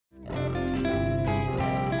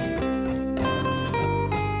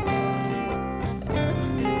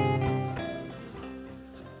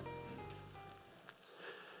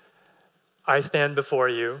I stand before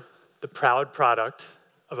you, the proud product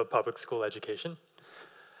of a public school education.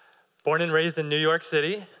 Born and raised in New York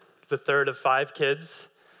City, the third of 5 kids,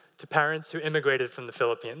 to parents who immigrated from the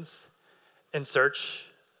Philippines in search,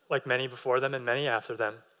 like many before them and many after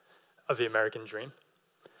them, of the American dream.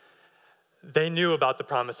 They knew about the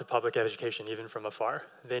promise of public education even from afar.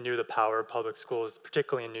 They knew the power of public schools,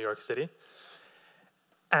 particularly in New York City.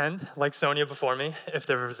 And like Sonia before me, if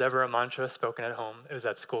there was ever a mantra spoken at home, it was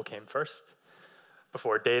that school came first.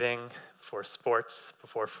 Before dating, before sports,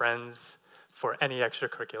 before friends, before any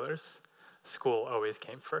extracurriculars, school always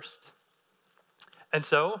came first. And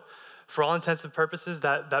so, for all intents and purposes,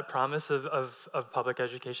 that promise of public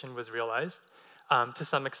education was realized to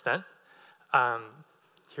some extent.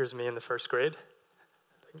 Here's me in the first grade.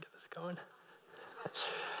 I can get this going.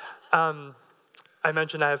 I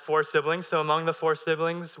mentioned I have 4 siblings, so among the 4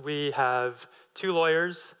 siblings, we have 2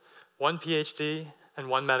 lawyers, 1 PhD, and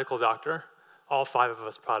 1 medical doctor, all 5 of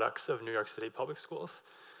us products of New York City public schools.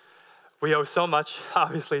 We owe so much,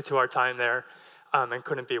 obviously, to our time there, and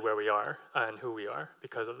couldn't be where we are and who we are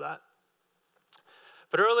because of that.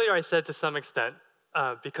 But earlier I said to some extent,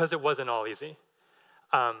 because it wasn't all easy.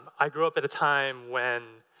 I grew up at a time when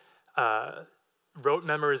rote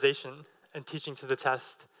memorization and teaching to the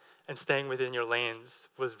test and staying within your lanes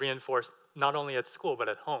was reinforced not only at school, but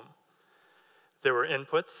at home. There were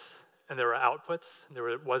inputs and there were outputs, and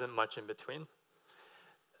there wasn't much in between.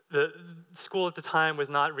 The school at the time was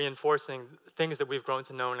not reinforcing things that we've grown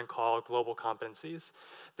to know and call global competencies.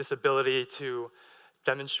 This ability to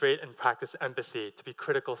demonstrate and practice empathy, to be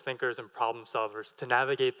critical thinkers and problem solvers, to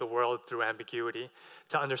navigate the world through ambiguity,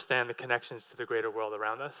 to understand the connections to the greater world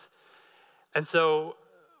around us. And so,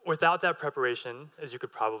 without that preparation, as you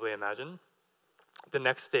could probably imagine, the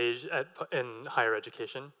next stage in higher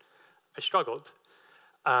education, I struggled.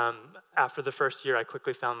 After the first year, I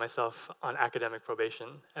quickly found myself on academic probation,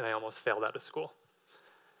 and I almost failed out of school.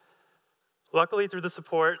 Luckily, through the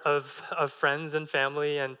support of friends and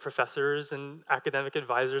family and professors and academic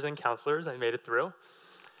advisors and counselors, I made it through.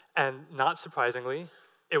 And not surprisingly,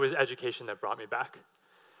 it was education that brought me back.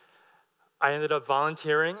 I ended up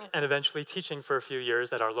volunteering and eventually teaching for a few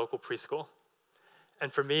years at our local preschool.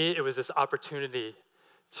 And for me, it was this opportunity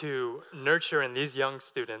to nurture in these young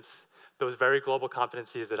students those very global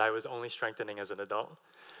competencies that I was only strengthening as an adult.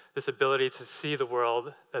 This ability to see the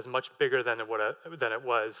world as much bigger than it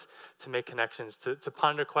was, to make connections, to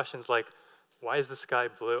ponder questions like, why is the sky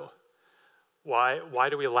blue? Why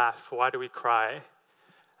do we laugh? Why do we cry?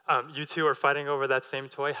 You two are fighting over that same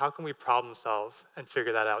toy. How can we problem solve and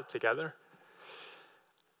figure that out together?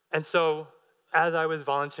 And so, as I was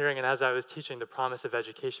volunteering and as I was teaching, the promise of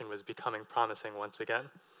education was becoming promising once again.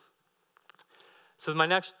 So my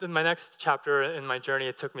next chapter in my journey,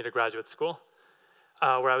 it took me to graduate school,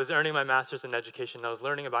 where I was earning my master's in education. I was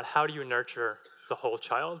learning about how do you nurture the whole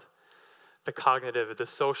child, the cognitive, the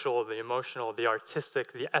social, the emotional, the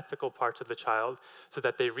artistic, the ethical parts of the child, so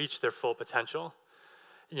that they reach their full potential.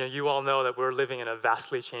 You all know that we're living in a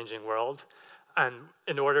vastly changing world, and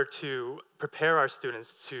in order to prepare our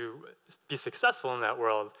students to be successful in that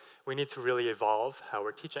world, we need to really evolve how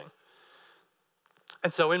we're teaching.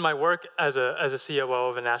 And so in my work as a COO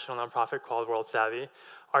of a national nonprofit called World Savvy,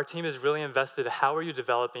 our team is really invested in how are you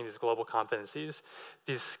developing these global competencies,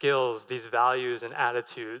 these skills, these values and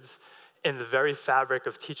attitudes in the very fabric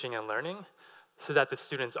of teaching and learning so that the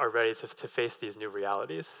students are ready to face these new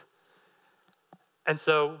realities. And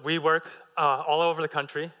so we work all over the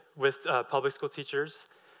country with public school teachers,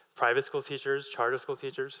 private school teachers, charter school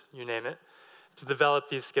teachers, you name it, to develop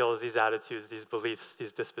these skills, these attitudes, these beliefs,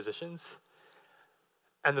 these dispositions.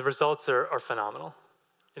 And the results are phenomenal.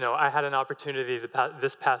 I had an opportunity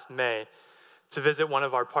this past May to visit one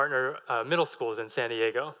of our partner middle schools in San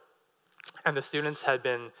Diego. And the students had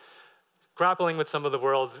been grappling with some of the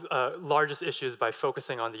world's largest issues by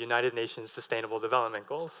focusing on the United Nations Sustainable Development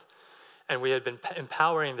Goals. And we had been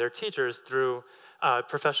empowering their teachers through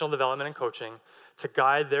professional development and coaching to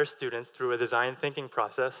guide their students through a design thinking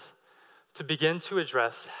process to begin to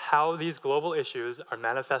address how these global issues are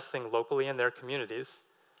manifesting locally in their communities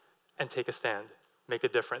and take a stand, make a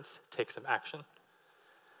difference, take some action.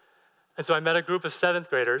 And so I met a group of 7th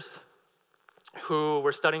graders who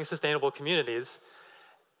were studying sustainable communities,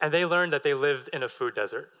 and they learned that they lived in a food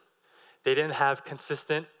desert. They didn't have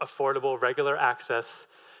consistent, affordable, regular access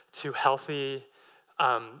to healthy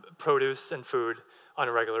produce and food on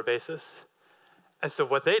a regular basis. And so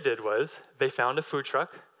what they did was they found a food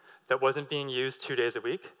truck that wasn't being used 2 days a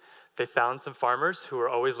week. They found some farmers who were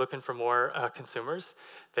always looking for more consumers.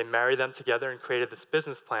 They married them together and created this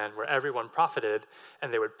business plan where everyone profited,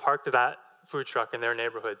 and they would park that food truck in their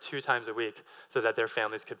neighborhood 2 times a week so that their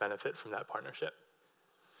families could benefit from that partnership.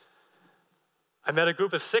 I met a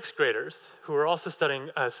group of 6th graders who were also studying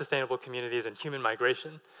sustainable communities and human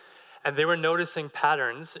migration, and they were noticing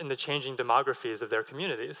patterns in the changing demographies of their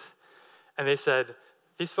communities. And they said,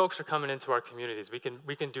 these folks are coming into our communities.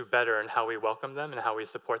 We can do better in how we welcome them and how we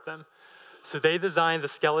support them. So they designed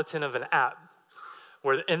the skeleton of an app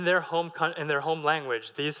where in their home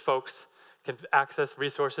language, these folks can access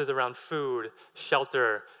resources around food,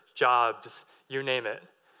 shelter, jobs, you name it,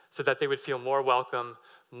 so that they would feel more welcome,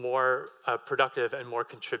 more productive, and more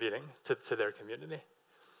contributing to their community.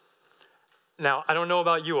 Now, I don't know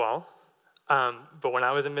about you all, but when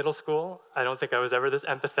I was in middle school, I don't think I was ever this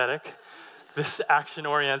empathetic, this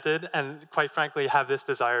action-oriented, and quite frankly, have this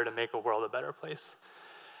desire to make a world a better place.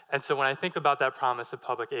 And so when I think about that promise of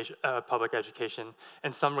public education,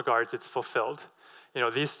 in some regards, it's fulfilled.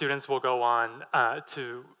 These students will go on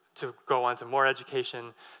to go on to more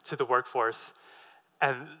education, to the workforce,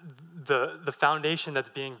 and the foundation that's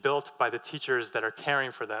being built by the teachers that are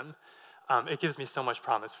caring for them, it gives me so much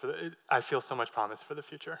promise I feel so much promise for the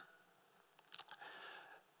future.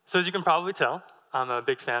 So as you can probably tell, I'm a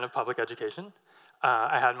big fan of public education.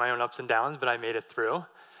 I had my own ups and downs, but I made it through.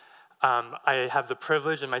 I have the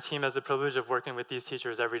privilege, and my team has the privilege of working with these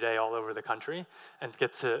teachers every day all over the country and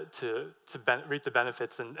get to reap the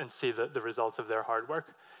benefits and see the results of their hard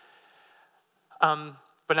work.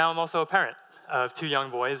 But now I'm also a parent of 2 young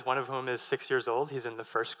boys, one of whom is 6 years old. He's in the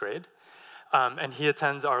 1st grade. And he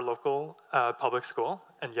attends our local public school.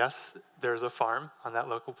 And yes, there's a farm on that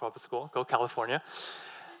local public school. Go California.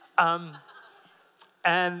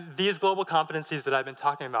 And these global competencies that I've been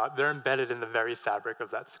talking about, they're embedded in the very fabric of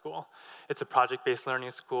that school. It's a project-based learning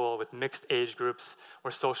school with mixed age groups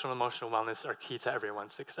where social and emotional wellness are key to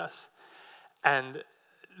everyone's success. And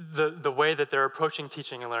the way that they're approaching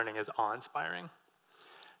teaching and learning is awe-inspiring.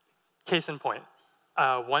 Case in point,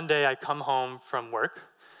 one day I come home from work,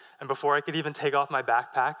 and before I could even take off my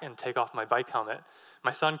backpack and take off my bike helmet,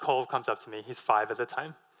 my son Cole comes up to me. He's 5 at the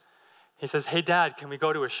time. He says, "Hey, Dad, can we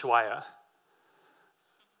go to Ushuaia?"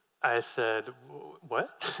 I said, "What?"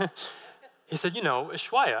 He said,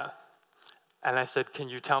 Ushuaia. And I said, "Can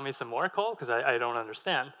you tell me some more, Cole? Because I don't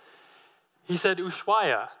understand." He said,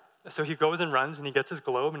 "Ushuaia." So he goes and runs, and he gets his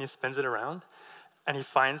globe, and he spins it around, and he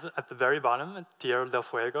finds at the very bottom, Tierra del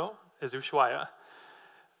Fuego, is Ushuaia.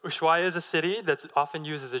 Ushuaia is a city that's often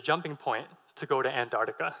used as a jumping point to go to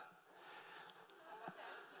Antarctica.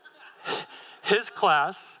 His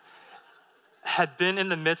class had been in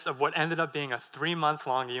the midst of what ended up being a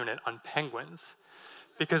 3-month-long unit on penguins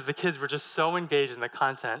because the kids were just so engaged in the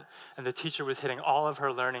content and the teacher was hitting all of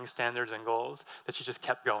her learning standards and goals that she just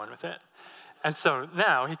kept going with it. And so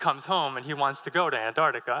now he comes home and he wants to go to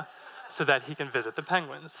Antarctica so that he can visit the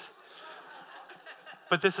penguins.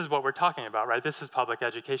 But this is what we're talking about, right? This is public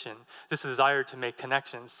education. This desire to make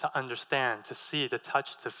connections, to understand, to see, to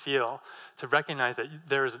touch, to feel, to recognize that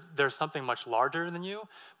there's something much larger than you,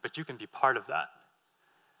 but you can be part of that.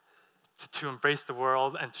 To embrace the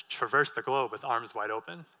world and to traverse the globe with arms wide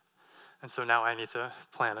open. And so now I need to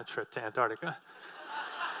plan a trip to Antarctica.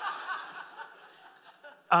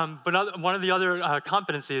 But one of the other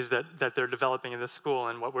competencies that they're developing in this school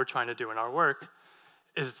and what we're trying to do in our work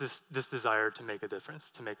is this desire to make a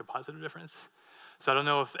difference, to make a positive difference. So I don't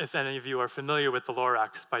know if any of you are familiar with The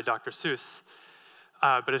Lorax by Dr. Seuss,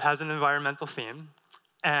 but it has an environmental theme.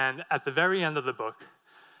 And at the very end of the book,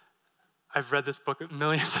 I've read this book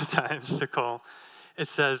millions of times, Nicole. It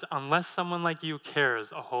says, "Unless someone like you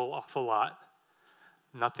cares a whole awful lot,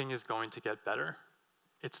 nothing is going to get better.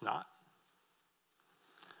 It's not."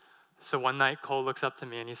 So one night, Cole looks up to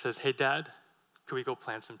me and he says, "Hey, Dad, could we go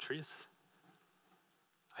plant some trees?"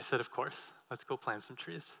 I said, "Of course, let's go plant some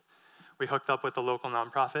trees." We hooked up with a local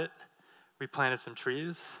nonprofit. We planted some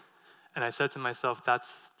trees. And I said to myself,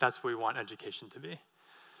 that's what we want education to be.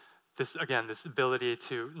 This ability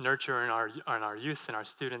to nurture in our youth and our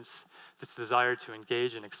students, this desire to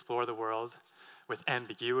engage and explore the world with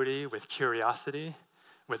ambiguity, with curiosity,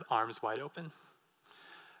 with arms wide open.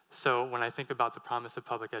 So when I think about the promise of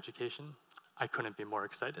public education, I couldn't be more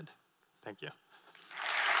excited. Thank you.